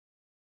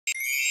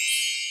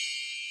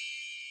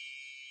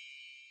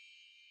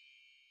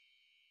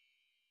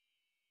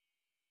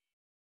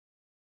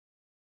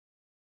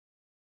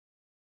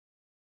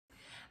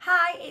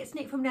it's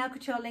Nick from Nail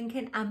Couture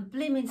Lincoln and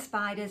Blimmin'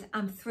 Spiders,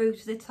 I'm through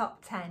to the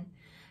top 10.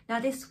 Now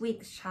this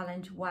week's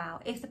challenge,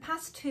 wow, if the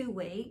past 2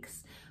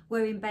 weeks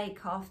were in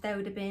Bake Off, there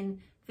would have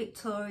been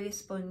Victoria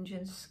sponge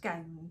and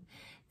scone.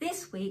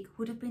 This week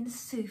would have been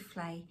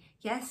souffle.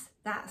 Yes,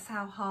 that's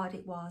how hard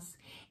it was.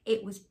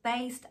 It was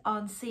based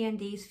on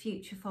CND's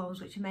Future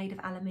Forms, which are made of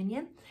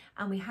aluminium,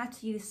 and we had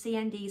to use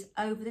CND's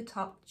over the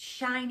top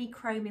shiny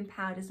chroming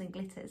powders and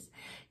glitters.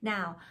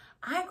 Now,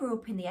 I grew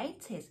up in the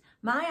 80s.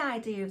 My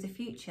idea of the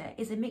future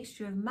is a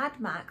mixture of Mad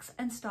Max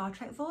and Star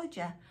Trek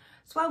Voyager.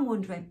 So I'm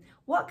wondering,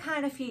 what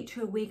kind of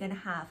future are we going to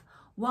have?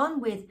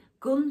 One with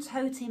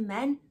gun-toting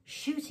men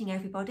shooting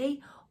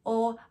everybody,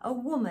 or a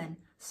woman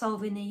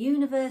solving the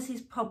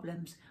universe's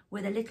problems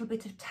with a little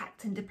bit of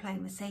tact and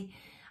diplomacy?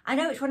 I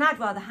know which one I'd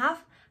rather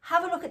have.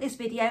 Have a look at this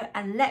video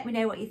and let me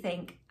know what you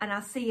think, and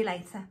I'll see you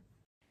later.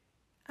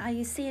 I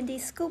used CND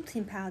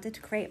sculpting powder to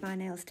create my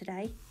nails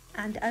today,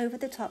 and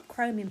over-the-top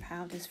chroming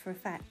powders for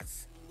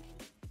effects.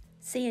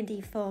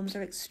 CND forms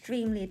are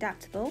extremely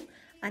adaptable,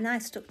 and I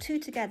stuck 2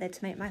 together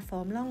to make my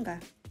form longer.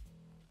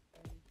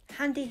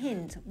 Handy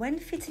hint, when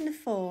fitting a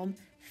form,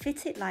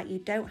 fit it like you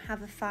don't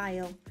have a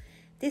file.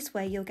 This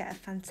way you'll get a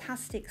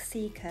fantastic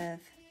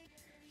C-curve.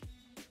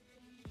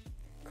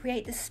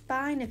 Create the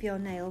spine of your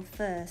nail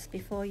first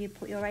before you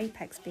put your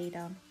apex bead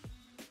on.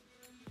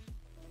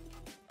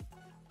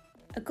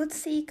 A good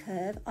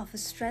C-curve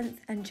offers strength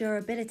and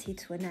durability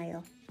to a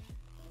nail.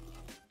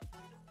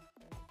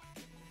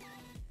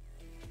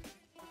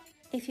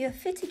 If you have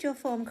fitted your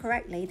form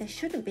correctly, there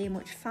shouldn't be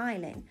much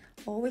filing.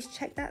 Always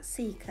check that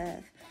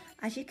C-curve.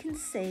 As you can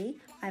see,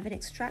 I have an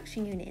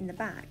extraction unit in the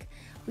back.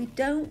 We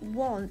don't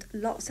want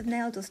lots of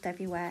nail dust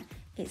everywhere.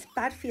 It's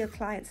bad for your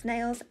client's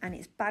nails and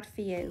it's bad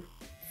for you.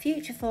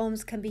 Future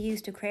forms can be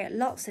used to create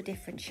lots of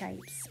different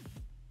shapes.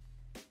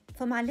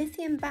 For my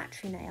lithium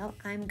battery nail,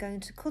 I'm going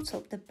to cut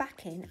up the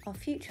backing of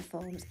Future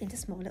Forms into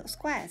small little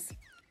squares.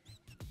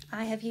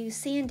 I have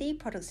used CND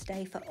products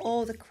today for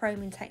all the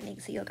chroming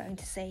techniques that you're going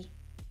to see.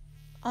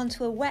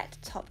 Onto a wet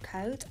top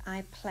coat,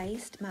 I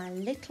placed my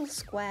little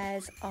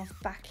squares of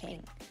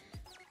backing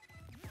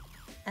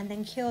and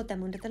then cured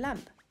them under the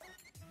lamp.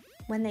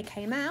 When they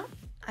came out,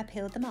 I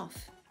peeled them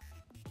off.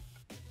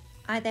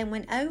 I then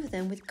went over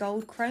them with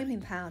gold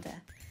chroming powder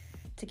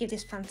to give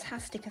this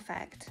fantastic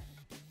effect.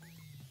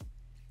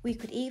 We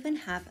could even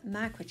have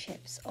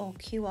microchips or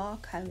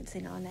QR codes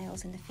in our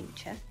nails in the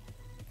future.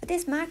 For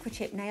this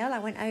microchip nail, I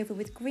went over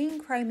with green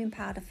chroming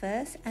powder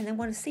first and then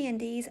one of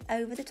CND's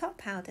over the top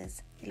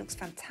powders. It looks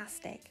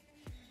fantastic.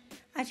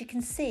 As you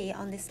can see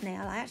on this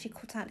nail, I actually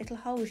cut out little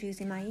holes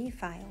using my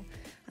e-file.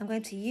 I'm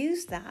going to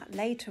use that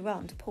later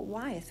on to put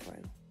wire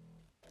through.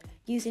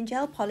 Using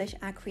gel polish,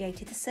 I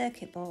created a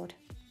circuit board.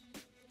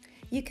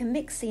 You can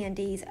mix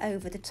CND's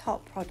over the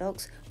top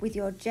products with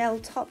your gel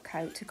top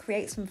coat to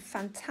create some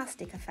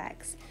fantastic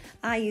effects.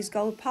 I use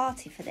Gold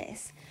Party for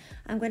this.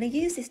 I'm going to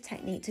use this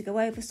technique to go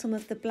over some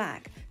of the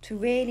black to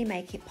really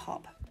make it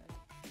pop.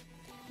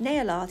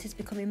 Nail art is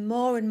becoming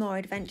more and more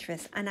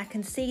adventurous, and I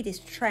can see this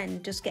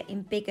trend just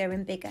getting bigger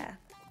and bigger.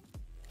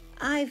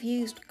 I've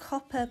used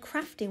copper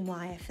crafting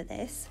wire for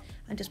this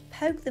and just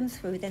poked them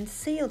through, then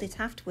sealed it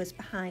afterwards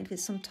behind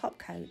with some top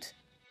coat.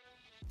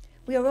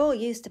 We are all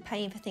used to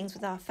paying for things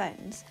with our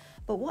phones,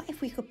 but what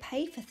if we could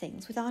pay for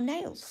things with our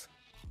nails?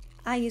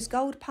 I use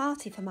Gold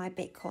Party for my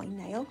Bitcoin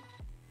nail.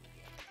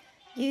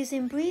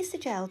 Using Breeze the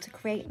Gel to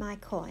create my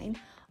coin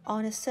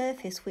on a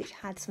surface which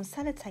had some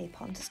sellotape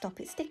on to stop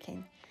it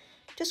sticking.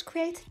 Just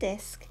create a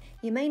disc.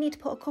 You may need to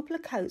put a couple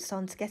of coats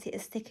on to get it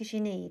as thick as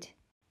you need.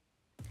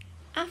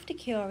 After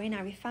curing,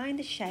 I refined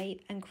the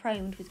shape and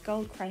chromed with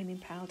gold chroming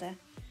powder.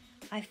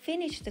 I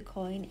finished the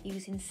coin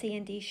using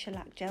CND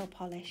shellac gel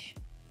polish.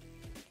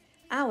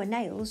 Our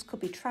nails could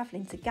be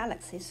travelling to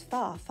galaxies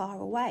far, far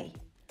away.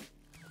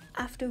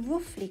 After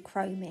roughly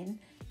chroming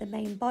the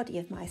main body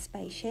of my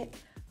spaceship,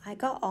 I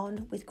got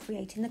on with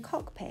creating the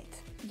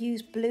cockpit.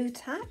 Use blue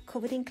tack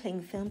covered in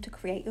cling film to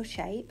create your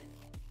shape,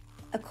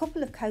 a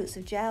couple of coats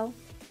of gel,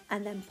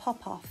 and then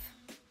pop off.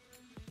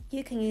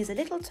 You can use a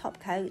little top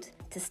coat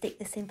to stick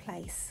this in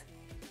place.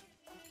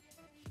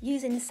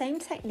 Using the same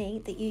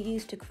technique that you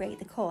used to create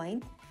the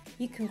coin,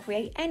 you can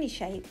create any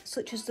shape,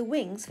 such as the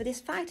wings for this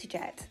fighter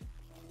jet.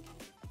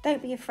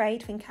 Don't be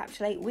afraid to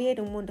encapsulate weird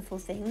and wonderful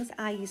things.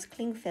 I use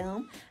cling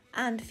film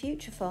and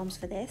Future Forms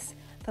for this,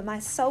 for my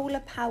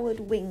solar powered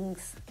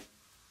wings.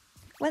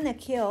 When they're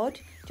cured,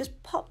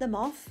 just pop them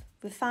off,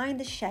 refine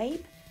the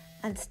shape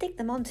and stick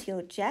them onto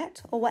your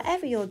jet or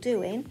whatever you're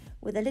doing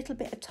with a little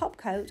bit of top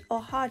coat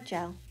or hard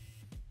gel.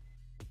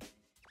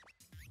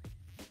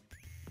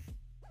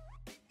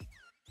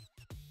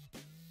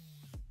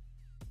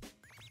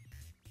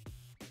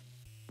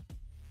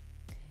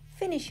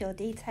 Finish your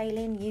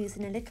detailing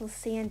using a little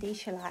CND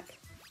shellac.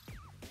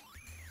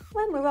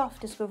 When we're off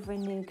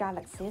discovering new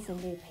galaxies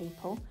and new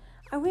people,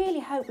 I really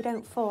hope we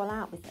don't fall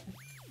out with them.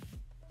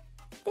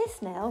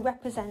 This nail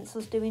represents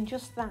us doing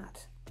just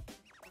that.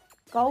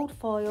 Gold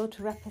foil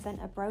to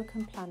represent a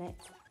broken planet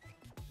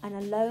and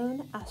a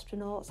lone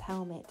astronaut's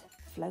helmet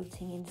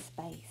floating in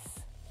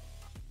space.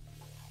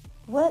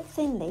 Work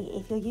thinly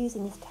if you're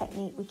using this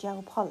technique with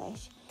gel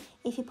polish.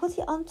 If you put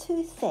it on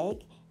too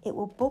thick, it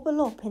will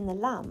bubble up in the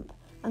lamp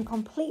and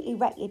completely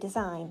wreck your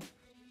design.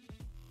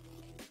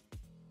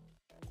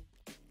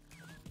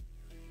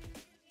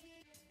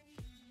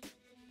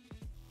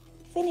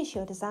 Finish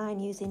your design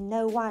using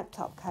no wipe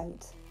top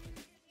coat.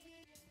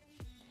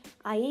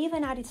 I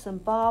even added some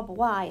barbed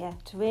wire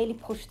to really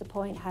push the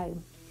point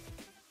home.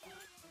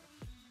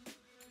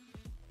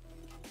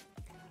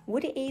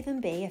 Would it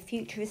even be a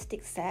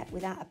futuristic set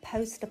without a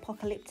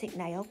post-apocalyptic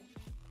nail?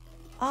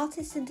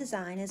 Artists and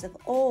designers have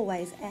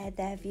always aired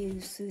their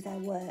views through their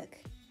work.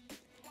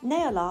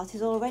 Nail art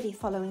is already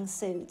following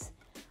suit,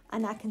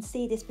 and I can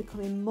see this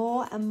becoming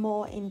more and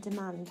more in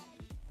demand.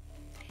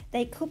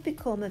 They could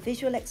become a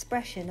visual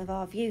expression of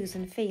our views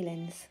and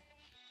feelings.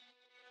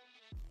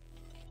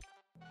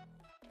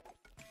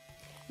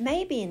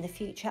 Maybe in the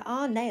future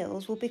our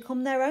nails will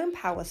become their own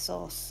power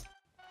source.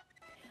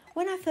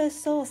 When I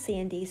first saw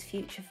CND's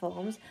future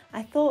forms,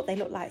 I thought they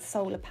looked like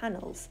solar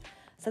panels,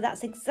 so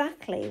that's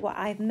exactly what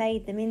I've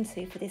made them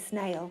into for this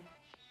nail.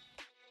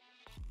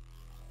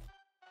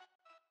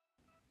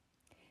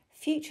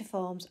 Future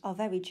forms are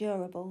very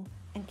durable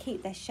and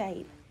keep their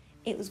shape.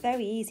 It was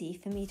very easy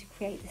for me to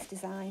create this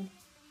design.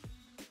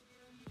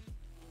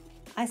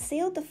 I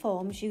sealed the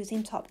forms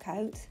using top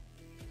coat,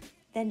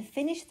 then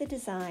finished the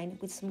design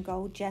with some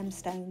gold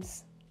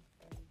gemstones.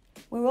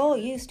 We're all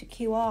used to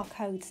QR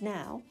codes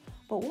now,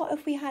 but what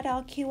if we had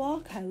our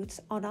QR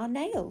codes on our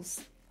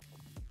nails?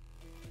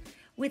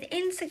 With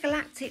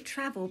intergalactic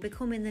travel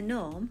becoming the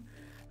norm,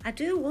 I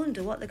do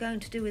wonder what they're going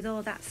to do with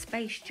all that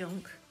space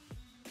junk.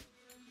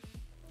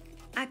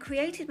 I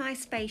created my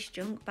space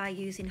junk by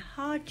using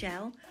hard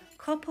gel,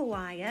 copper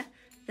wire,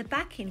 the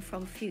backing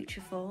from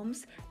Future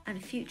Forms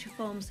and Future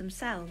Forms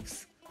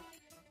themselves.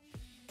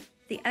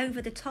 The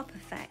over-the-top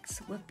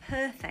effects were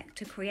perfect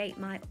to create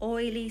my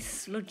oily,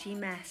 sludgy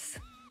mess.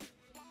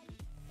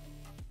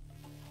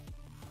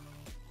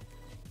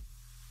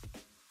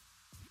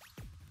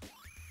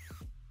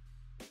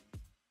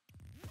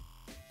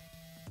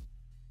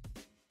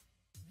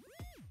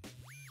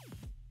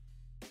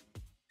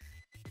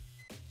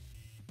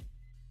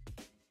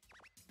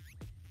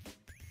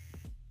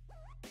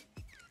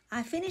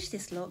 I finished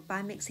this look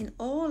by mixing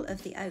all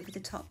of the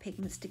over-the-top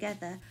pigments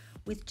together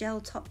with gel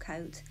top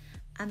coat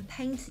and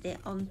painted it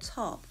on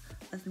top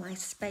of my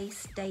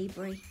space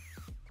debris.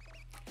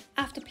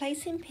 After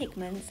placing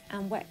pigments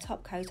and wet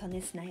top coat on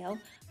this nail,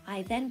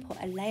 I then put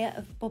a layer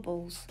of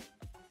bubbles.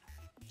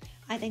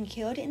 I then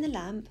cured it in the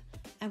lamp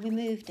and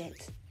removed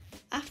it.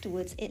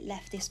 Afterwards, it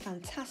left this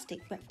fantastic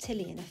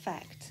reptilian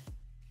effect.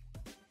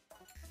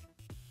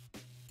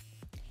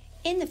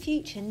 In the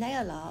future,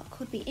 nail art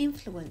could be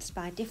influenced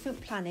by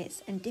different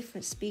planets and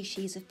different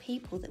species of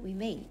people that we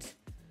meet.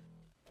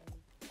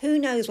 Who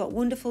knows what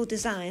wonderful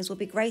designs will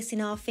be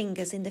gracing our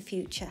fingers in the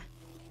future?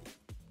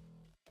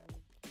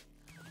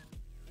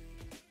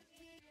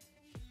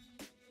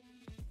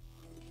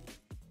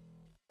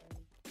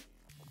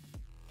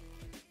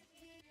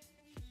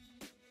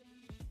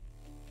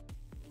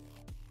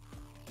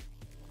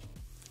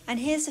 And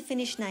here's the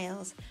finished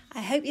nails.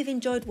 I hope you've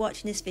enjoyed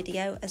watching this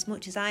video as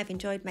much as I've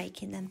enjoyed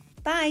making them.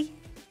 Bye!